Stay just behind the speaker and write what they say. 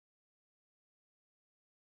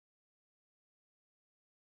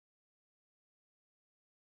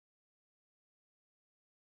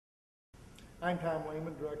I'm Tom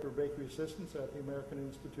Lehmann, Director of Bakery Assistance at the American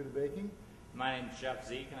Institute of Baking. My name is Jeff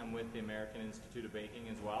Zeak, and I'm with the American Institute of Baking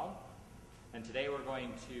as well. And today we're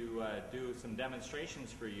going to do some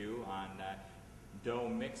demonstrations for you on dough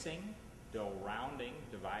mixing, dough rounding,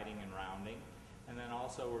 dividing and rounding, and then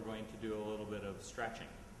also we're going to do a little bit of stretching.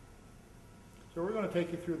 So we're going to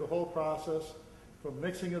take you through the whole process from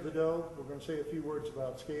mixing of the dough. We're going to say a few words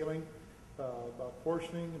about scaling, about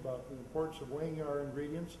portioning, about the importance of weighing our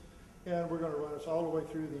ingredients, and we're going to run us all the way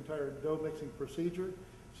through the entire dough mixing procedure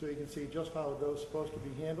so you can see just how the dough is supposed to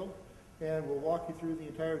be handled. And we'll walk you through the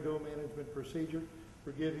entire dough management procedure.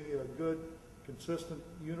 We're giving you a good, consistent,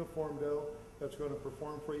 uniform dough that's going to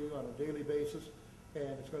perform for you on a daily basis,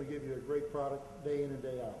 and it's going to give you a great product day in and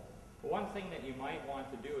day out. One thing that you might want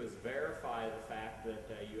to do is verify the fact that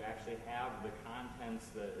you actually have the contents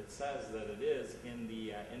that it says that it is in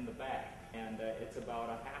the bag. And it's about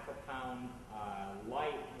a half a pound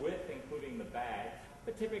light with including the bag.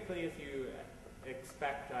 But typically if you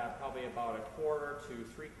expect probably about a quarter to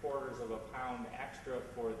 3/4 of a pound extra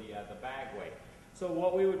for the bag weight. So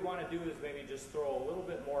what we would want to do is maybe just throw a little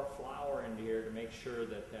bit more flour into here to make sure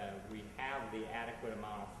that we have the adequate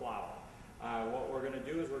amount of flour. What we're going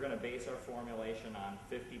to do is we're going to base our formulation on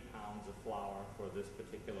 50 pounds of flour for this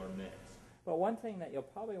particular mix. But one thing that you'll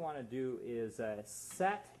probably want to do is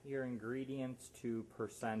set your ingredients to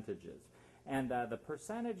percentages. And the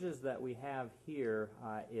percentages that we have here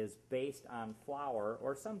is based on flour,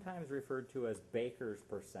 or sometimes referred to as baker's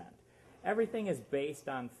percent. Everything is based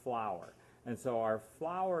on flour. And so our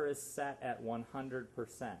flour is set at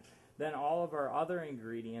 100%. Then all of our other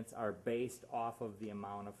ingredients are based off of the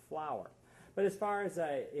amount of flour. But as far as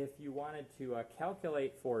if you wanted to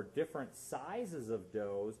calculate for different sizes of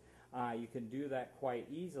doughs, you can do that quite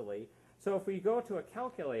easily. So if we go to a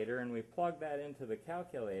calculator and we plug that into the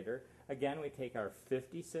calculator, again we take our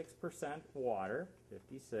 56% water,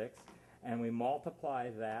 56, and we multiply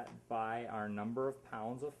that by our number of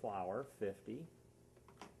pounds of flour, 50.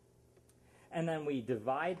 And then we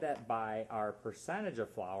divide that by our percentage of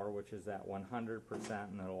flour, which is at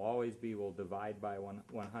 100%, and it'll always be, we'll divide by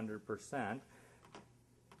 100%.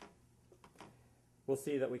 We'll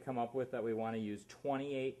see that we come up with that we want to use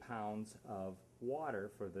 28 pounds of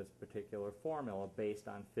water for this particular formula based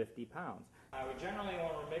on 50 pounds. We generally,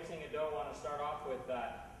 when we're mixing a dough, want to start off with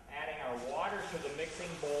adding our water to the mixing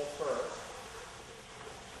bowl first.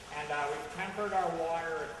 And we've tempered our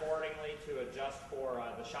water accordingly to adjust for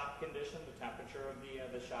the shop condition, the temperature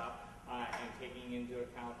of the shop, and taking into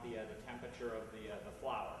account the temperature of the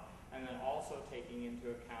flour. And then also taking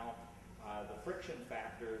into account the friction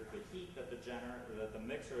factor, the heat that the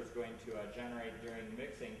mixer is going to generate during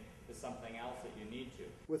mixing is something else that you need to.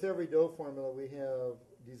 With every dough formula, we have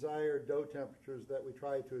desired dough temperatures that we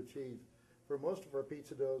try to achieve. For most of our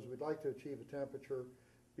pizza doughs, we'd like to achieve a temperature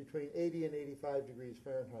between 80 and 85 degrees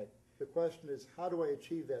Fahrenheit. The question is, how do I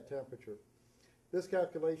achieve that temperature? This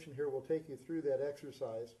calculation here will take you through that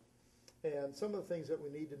exercise, and some of the things that we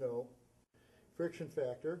need to know: friction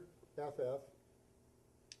factor, FF,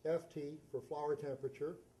 FT for flour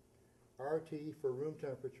temperature, RT for room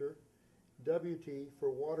temperature, WT for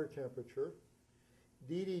water temperature,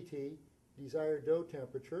 DDT, desired dough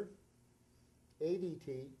temperature,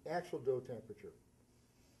 ADT, actual dough temperature.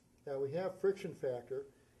 Now we have friction factor.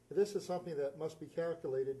 This is something that must be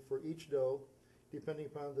calculated for each dough depending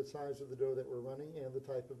upon the size of the dough that we're running and the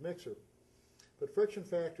type of mixer. But friction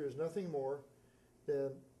factor is nothing more than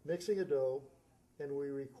mixing a dough, and we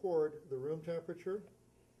record the room temperature,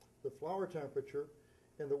 the flour temperature,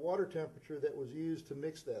 and the water temperature that was used to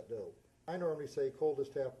mix that dough. I normally say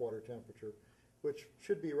coldest tap water temperature, which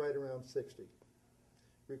should be right around 60.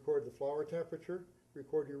 Record the flour temperature,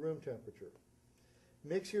 record your room temperature.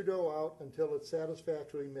 Mix your dough out until it's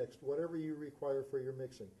satisfactorily mixed, whatever you require for your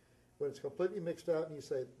mixing. When it's completely mixed out and you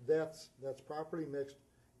say, that's properly mixed,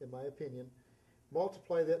 in my opinion,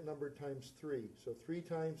 multiply that number times 3. So 3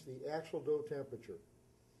 times the actual dough temperature.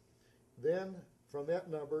 Then, from that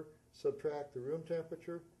number, subtract the room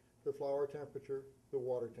temperature, the flour temperature, the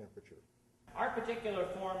water temperature. Our particular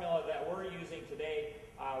formula that we're using today,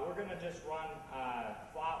 we're going to just run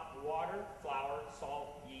water, flour,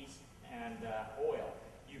 salt, yeast, and oil.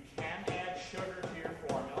 You can add sugar to your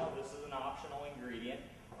formula. This is an optional ingredient.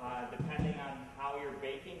 Depending on how you're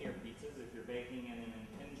baking your pizzas, if you're baking in an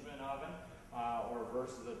impingement oven or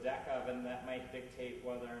versus a deck oven, that might dictate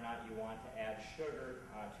whether or not you want to add sugar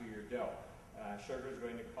to your dough. Sugar is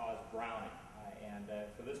going to cause browning, and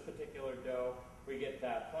for this particular dough, we get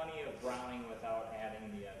plenty of browning without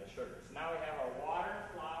adding the sugar. So now we have our water,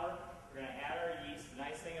 flour. We're going to add our yeast. The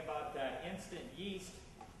nice thing about instant yeast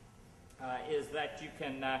is that you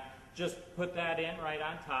can just put that in right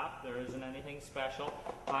on top. There isn't anything special.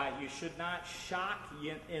 You should not shock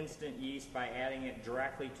instant yeast by adding it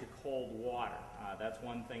directly to cold water. That's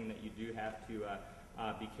one thing that you do have to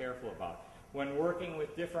be careful about. When working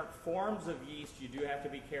with different forms of yeast, you do have to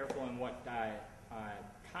be careful in what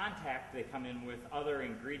contact they come in with other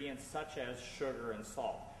ingredients such as sugar and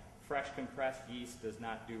salt. Fresh compressed yeast does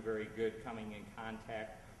not do very good coming in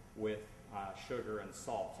contact with sugar and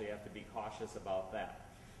salt, so you have to be cautious about that.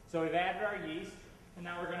 So we've added our yeast, and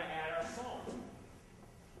now we're going to add our salt.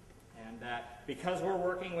 And because we're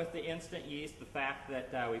working with the instant yeast, the fact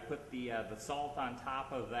that we put the salt on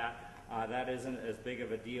top of that, that isn't as big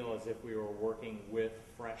of a deal as if we were working with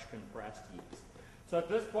fresh compressed yeast. So at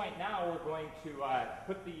this point now, we're going to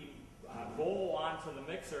put the bowl onto the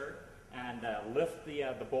mixer and lift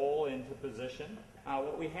the bowl into position.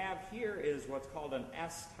 What we have here is what's called an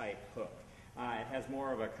S-type hook. It has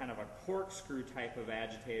more of a kind of a corkscrew type of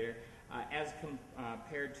agitator as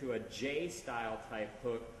compared to a J-style type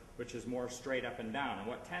hook, which is more straight up and down. And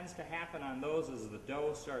what tends to happen on those is the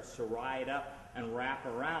dough starts to ride up and wrap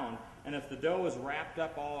around. And if the dough is wrapped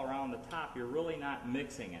up all around the top, you're really not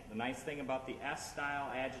mixing it. The nice thing about the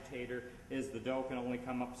S-style agitator is the dough can only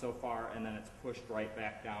come up so far, and then it's pushed right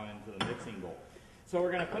back down into the mixing bowl. So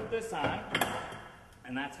we're going to put this on,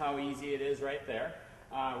 and that's how easy it is right there.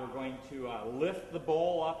 We're going to lift the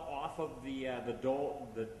bowl up off of the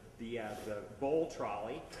bowl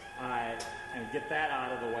trolley and get that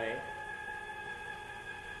out of the way.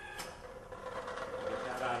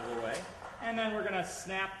 Get that out of the way. And then we're going to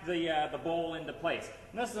snap the bowl into place.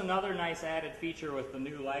 And this is another nice added feature with the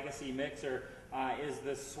new Legacy mixer is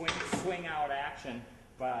this swing out action.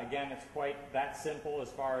 But again, it's quite that simple as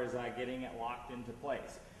far as getting it locked into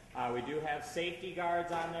place. We do have safety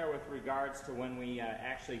guards on there with regards to when we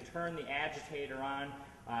actually turn the agitator on.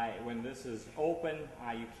 When this is open,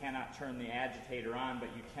 you cannot turn the agitator on, but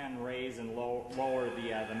you can raise and lower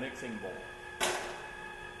the mixing bowl.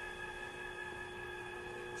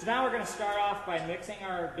 So now we're going to start off by mixing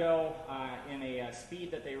our dough in a speed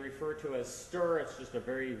that they refer to as stir. It's just a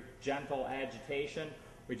very gentle agitation.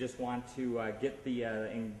 We just want to get the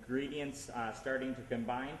ingredients starting to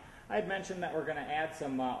combine. I had mentioned that we're going to add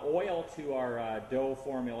some oil to our dough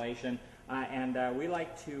formulation, and we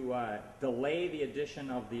like to delay the addition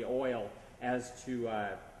of the oil as to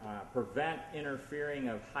prevent interfering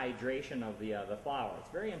of hydration of the flour. It's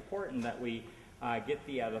very important that we get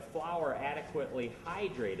the flour adequately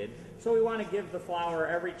hydrated, so we want to give the flour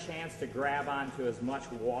every chance to grab onto as much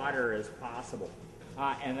water as possible.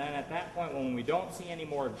 And then at that point, when we don't see any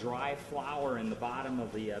more dry flour in the bottom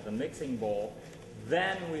of the mixing bowl,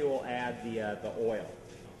 then we will add the oil.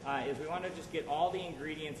 Is we want to just get all the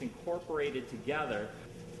ingredients incorporated together.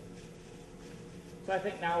 So I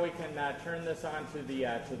think now we can turn this on to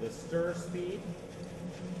the stir speed.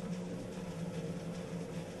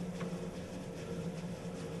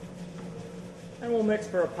 And we'll mix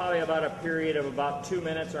for probably about a period of about 2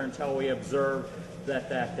 minutes or until we observe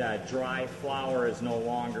that dry flour is no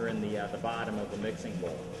longer in the bottom of the mixing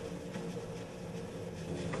bowl.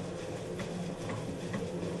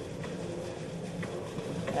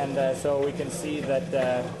 And so we can see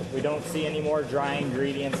that we don't see any more dry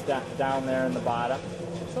ingredients down there in the bottom.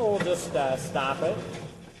 So we'll just stop it.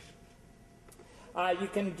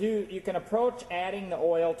 You can approach adding the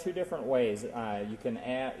oil two different ways. You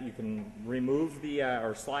can remove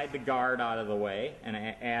or slide the guard out of the way and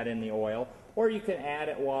add in the oil, or you can add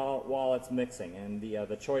it while it's mixing, and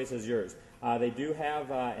the choice is yours. They do have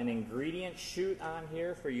an ingredient chute on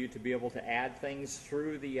here for you to be able to add things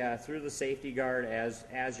through the safety guard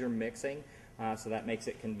as you're mixing, so that makes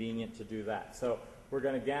it convenient to do that. So we're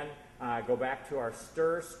going to again go back to our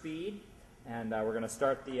stir speed, and we're going to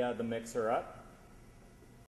start the mixer up.